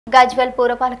గజ్వేల్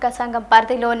పురపాలక సంఘం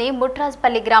పరిధిలోని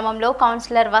ముట్రాజ్పల్లి గ్రామంలో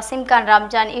కౌన్సిలర్ వసీం ఖాన్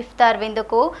రంజాన్ ఇఫ్తార్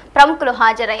విందుకు ప్రముఖులు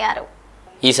హాజరయ్యారు.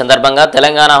 ఈ సందర్భంగా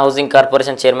Telangana housing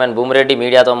corporation chairman Bhumireddy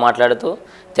మీడియాతో మాట్లాడుతూ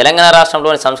తెలంగాణ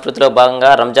రాష్ట్రంలోని సంస్కృతిలో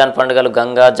భాగంగా రంజాన్ పండుగలు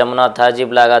గంగా జమున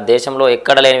తహజీబ్ లాగా దేశంలో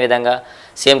ఎక్కడ లేని విధంగా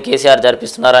సీఎం కేసీఆర్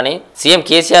జరిపిస్తున్నారని, సీఎం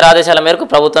కేసీఆర్ ఆదేశాల మేరకు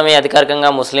ప్రభుత్వమే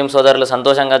అధికారికంగా ముస్లిం సోదరులు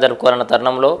సంతోషంగా జరుపుకోవాలన్న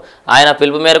తరుణంలో ఆయన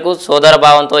పిలుపు మేరకు సోదర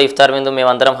భావంతో ఇఫ్తార్ విందు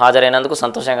మేమందరం హాజరైనందుకు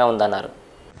సంతోషంగా ఉందన్నారు.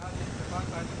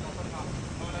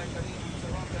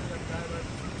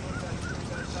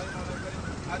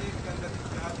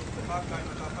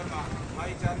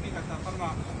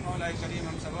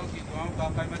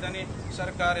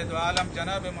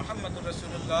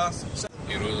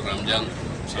 ఈరోజు రంజాన్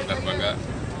సందర్భంగా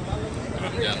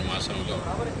రంజాన్ మాసంలో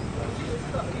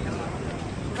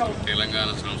తెలంగాణ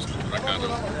సంస్కృతి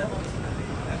ప్రకారం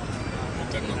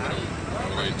ఒకరినొకరు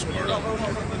గౌరవించుకోవడం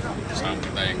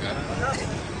సాంప్రదాయంగా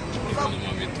ఈరోజు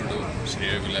మా మిత్రుడు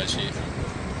శ్రేయోభిలాషి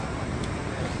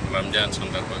రంజాన్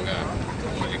సందర్భంగా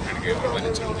మళ్ళీ ఇక్కడికి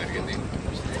ఆహ్వానించడం జరిగింది.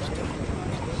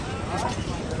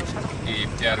 ఈ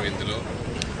ఇఫ్తార్ విందులో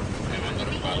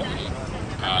మేమందరం పాల్గొని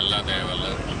ఆ అల్లా దయ వల్ల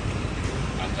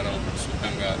అందరం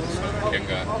సుఖంగా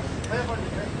సౌఖ్యంగా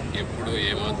ఎప్పుడు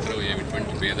ఏమాత్రం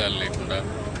ఎటువంటి భేదాలు లేకుండా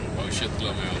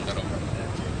భవిష్యత్తులో మేమందరం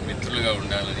మిత్రులుగా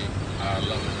ఉండాలని ఆ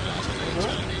అల్లా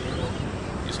ఆశీర్వదించాలని